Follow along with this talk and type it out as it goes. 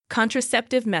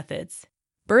Contraceptive methods.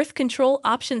 Birth control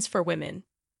options for women.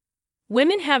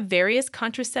 Women have various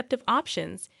contraceptive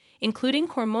options, including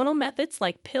hormonal methods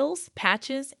like pills,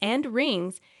 patches, and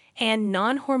rings, and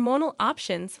non-hormonal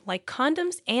options like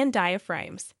condoms and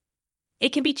diaphragms. It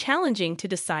can be challenging to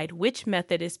decide which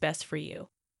method is best for you.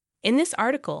 In this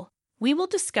article, we will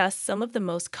discuss some of the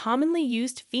most commonly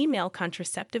used female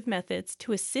contraceptive methods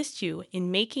to assist you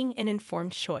in making an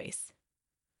informed choice.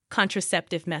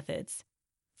 Contraceptive methods.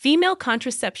 Female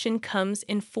contraception comes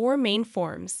in four main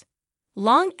forms: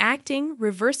 long-acting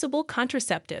reversible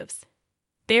contraceptives,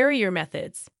 barrier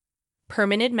methods,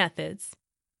 permanent methods.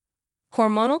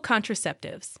 Hormonal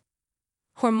contraceptives.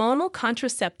 Hormonal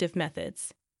contraceptive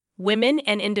methods. Women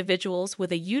and individuals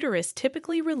with a uterus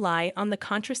typically rely on the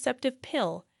contraceptive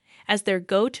pill as their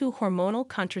go-to hormonal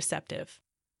contraceptive.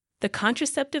 The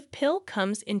contraceptive pill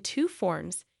comes in two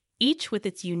forms, each with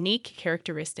its unique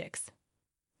characteristics.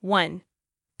 1.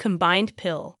 Combined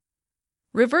pill.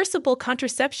 Reversible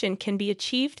contraception can be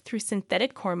achieved through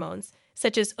synthetic hormones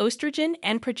such as estrogen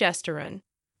and progesterone,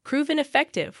 proven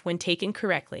effective when taken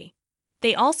correctly.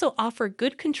 They also offer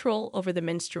good control over the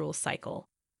menstrual cycle.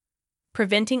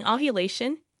 Preventing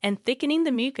ovulation and thickening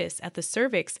the mucus at the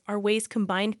cervix are ways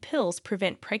combined pills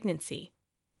prevent pregnancy.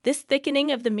 This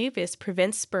thickening of the mucus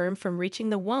prevents sperm from reaching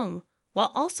the womb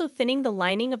while also thinning the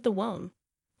lining of the womb.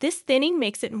 This thinning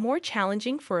makes it more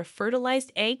challenging for a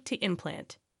fertilized egg to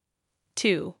implant.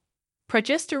 2.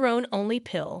 Progesterone-only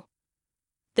pill.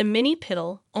 The mini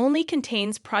pill only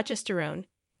contains progesterone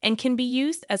and can be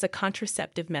used as a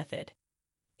contraceptive method.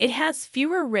 It has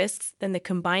fewer risks than the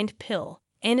combined pill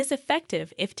and is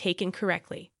effective if taken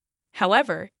correctly.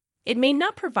 However, it may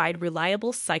not provide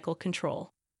reliable cycle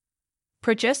control.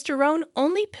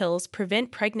 Progesterone-only pills prevent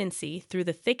pregnancy through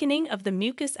the thickening of the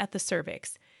mucus at the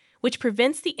cervix, which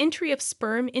prevents the entry of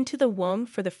sperm into the womb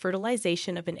for the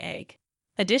fertilization of an egg.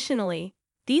 Additionally,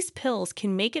 these pills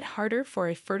can make it harder for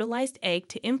a fertilized egg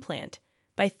to implant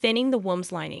by thinning the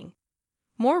womb's lining.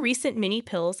 More recent mini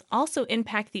pills also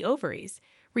impact the ovaries,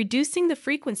 reducing the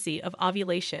frequency of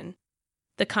ovulation.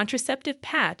 The contraceptive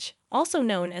patch, also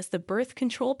known as the birth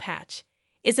control patch,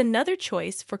 is another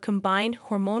choice for combined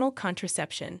hormonal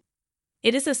contraception.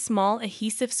 It is a small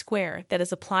adhesive square that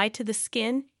is applied to the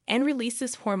skin and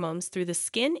releases hormones through the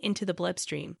skin into the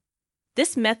bloodstream.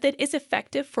 This method is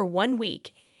effective for 1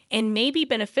 week and may be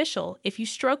beneficial if you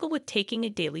struggle with taking a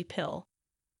daily pill.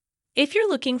 If you're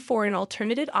looking for an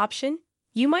alternative option,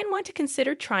 you might want to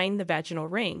consider trying the vaginal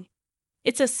ring.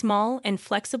 It's a small and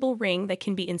flexible ring that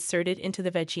can be inserted into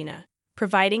the vagina,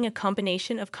 providing a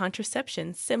combination of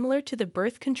contraception similar to the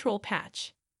birth control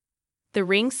patch. The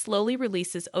ring slowly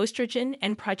releases estrogen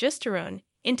and progesterone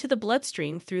into the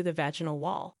bloodstream through the vaginal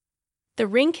wall. The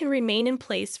ring can remain in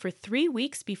place for 3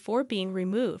 weeks before being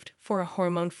removed for a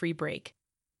hormone-free break.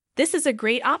 This is a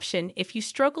great option if you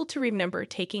struggle to remember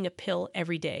taking a pill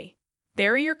every day.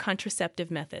 Barrier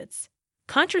contraceptive methods.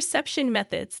 Contraception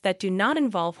methods that do not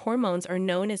involve hormones are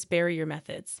known as barrier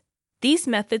methods. These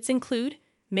methods include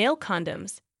male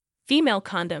condoms, female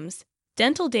condoms,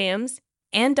 dental dams,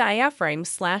 and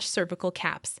diaphragm/cervical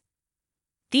caps.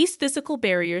 These physical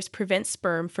barriers prevent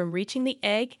sperm from reaching the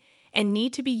egg and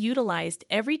need to be utilized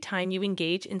every time you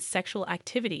engage in sexual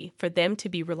activity for them to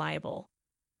be reliable.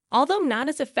 Although not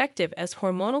as effective as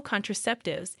hormonal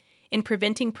contraceptives in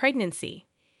preventing pregnancy,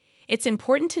 it's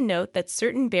important to note that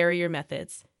certain barrier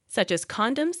methods, such as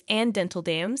condoms and dental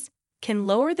dams, can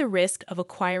lower the risk of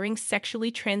acquiring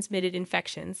sexually transmitted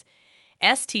infections,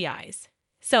 STIs.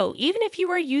 So, even if you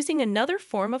are using another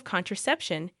form of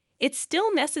contraception, it's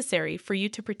still necessary for you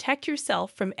to protect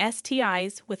yourself from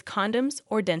STIs with condoms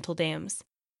or dental dams.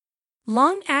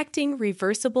 Long-acting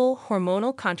reversible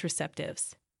hormonal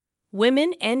contraceptives.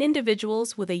 Women and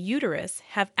individuals with a uterus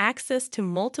have access to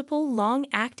multiple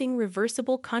long-acting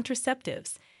reversible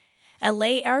contraceptives,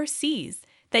 LARCs,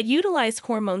 that utilize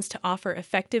hormones to offer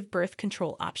effective birth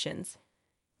control options.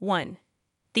 1.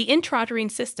 The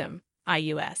intrauterine system,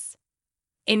 IUS.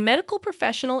 A medical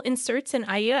professional inserts an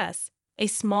IUS, a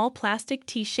small plastic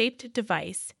T-shaped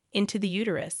device, into the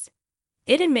uterus.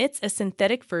 It emits a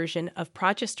synthetic version of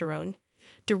progesterone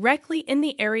directly in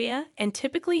the area and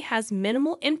typically has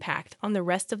minimal impact on the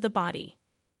rest of the body.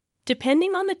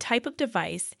 Depending on the type of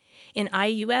device, an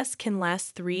IUS can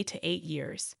last 3 to 8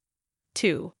 years.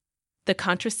 2. The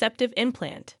contraceptive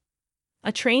implant.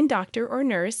 A trained doctor or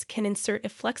nurse can insert a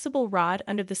flexible rod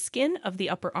under the skin of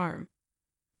the upper arm.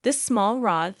 This small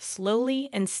rod slowly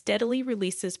and steadily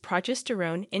releases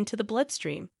progesterone into the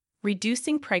bloodstream,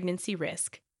 reducing pregnancy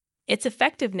risk. Its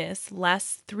effectiveness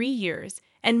lasts 3 years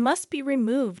and must be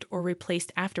removed or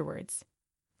replaced afterwards.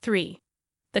 3.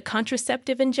 The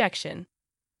contraceptive injection.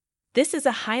 This is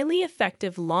a highly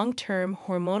effective long-term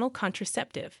hormonal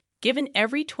contraceptive given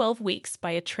every 12 weeks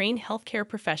by a trained healthcare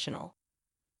professional.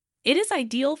 It is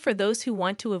ideal for those who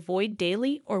want to avoid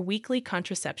daily or weekly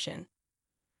contraception.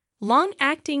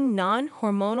 Long-acting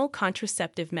non-hormonal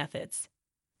contraceptive methods.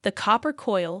 The copper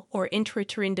coil or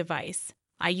intrauterine device,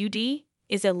 IUD,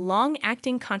 is a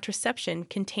long-acting contraception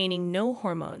containing no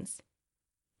hormones.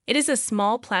 It is a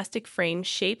small plastic frame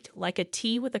shaped like a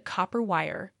T with a copper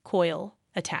wire coil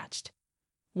attached.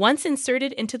 Once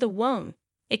inserted into the womb,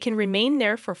 it can remain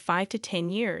there for 5 to 10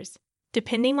 years,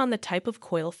 depending on the type of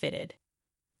coil fitted.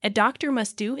 A doctor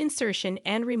must do insertion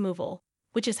and removal,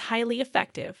 which is highly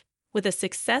effective, with a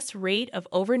success rate of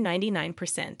over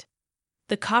 99%.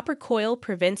 The copper coil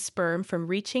prevents sperm from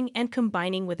reaching and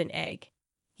combining with an egg.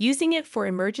 Using it for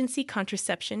emergency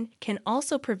contraception can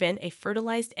also prevent a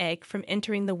fertilized egg from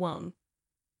entering the womb.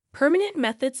 Permanent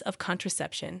methods of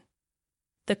contraception.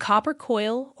 The copper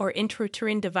coil or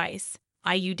intrauterine device,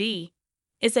 IUD,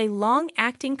 is a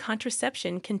long-acting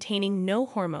contraception containing no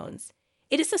hormones.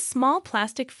 It is a small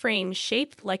plastic frame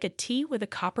shaped like a T with a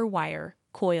copper wire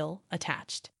coil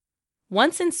attached.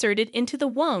 Once inserted into the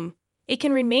womb, it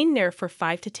can remain there for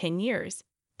 5 to 10 years,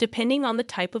 depending on the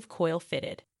type of coil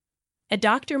fitted. A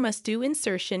doctor must do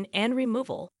insertion and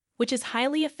removal, which is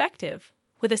highly effective,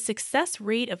 with a success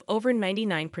rate of over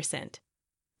 99%.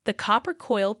 The copper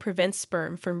coil prevents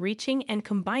sperm from reaching and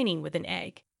combining with an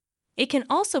egg. It can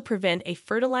also prevent a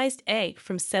fertilized egg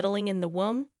from settling in the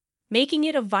womb, making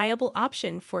it a viable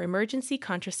option for emergency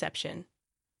contraception.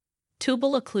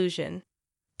 Tubal occlusion.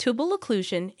 Tubal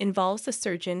occlusion involves the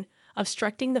surgeon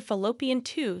obstructing the fallopian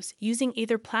tubes using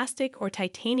either plastic or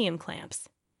titanium clamps.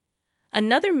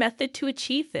 Another method to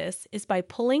achieve this is by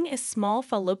pulling a small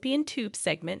fallopian tube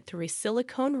segment through a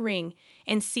silicone ring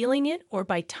and sealing it, or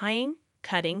by tying,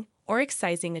 cutting, or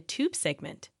excising a tube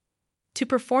segment. To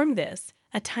perform this,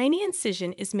 a tiny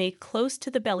incision is made close to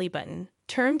the belly button,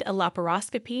 termed a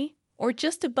laparoscopy, or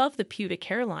just above the pubic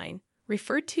hairline,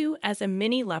 referred to as a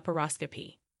mini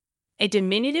laparoscopy. A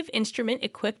diminutive instrument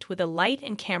equipped with a light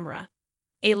and camera,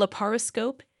 a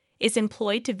laparoscope, is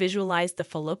employed to visualize the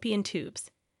fallopian tubes.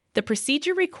 The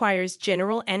procedure requires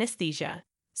general anesthesia,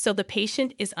 so the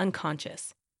patient is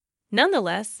unconscious.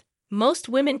 Nonetheless, most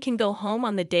women can go home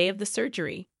on the day of the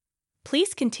surgery.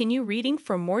 Please continue reading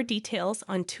for more details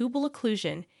on tubal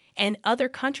occlusion and other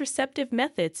contraceptive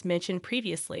methods mentioned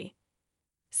previously.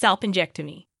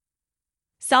 Salpingectomy.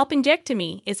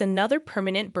 Salpingectomy is another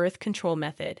permanent birth control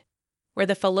method, where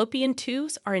the fallopian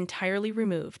tubes are entirely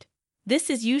removed. This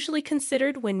is usually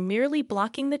considered when merely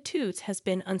blocking the tubes has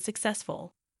been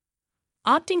unsuccessful.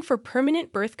 Opting for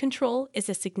permanent birth control is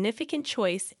a significant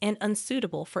choice and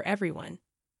unsuitable for everyone.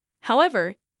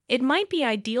 However, it might be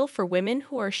ideal for women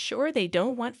who are sure they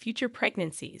don't want future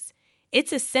pregnancies.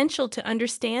 It's essential to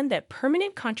understand that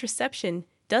permanent contraception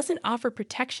doesn't offer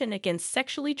protection against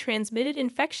sexually transmitted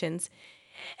infections,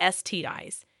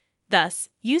 STIs. Thus,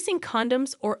 using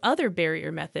condoms or other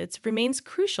barrier methods remains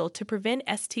crucial to prevent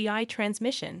STI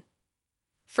transmission.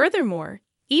 Furthermore,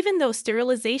 even though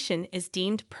sterilization is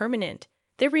deemed permanent,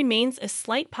 there remains a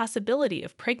slight possibility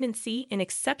of pregnancy in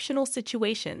exceptional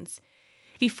situations.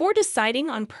 Before deciding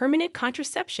on permanent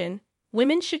contraception,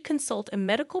 women should consult a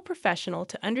medical professional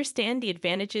to understand the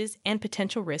advantages and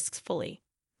potential risks fully.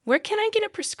 Where can I get a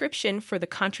prescription for the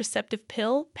contraceptive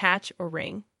pill, patch, or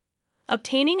ring?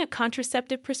 Obtaining a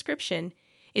contraceptive prescription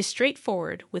is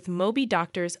straightforward with Moby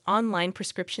Doctor's online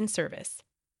prescription service.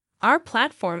 Our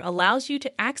platform allows you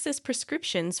to access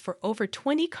prescriptions for over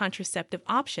 20 contraceptive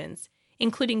options,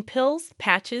 including pills,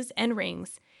 patches, and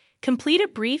rings. Complete a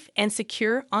brief and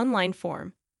secure online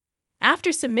form.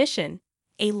 After submission,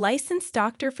 a licensed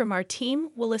doctor from our team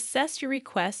will assess your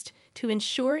request to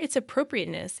ensure its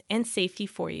appropriateness and safety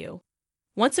for you.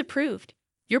 Once approved,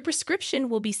 your prescription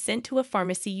will be sent to a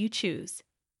pharmacy you choose.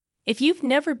 If you've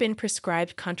never been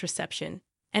prescribed contraception,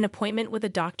 an appointment with a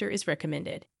doctor is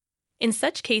recommended. In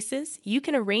such cases, you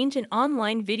can arrange an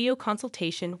online video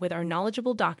consultation with our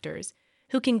knowledgeable doctors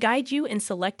who can guide you in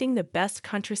selecting the best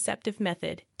contraceptive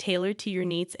method tailored to your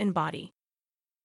needs and body.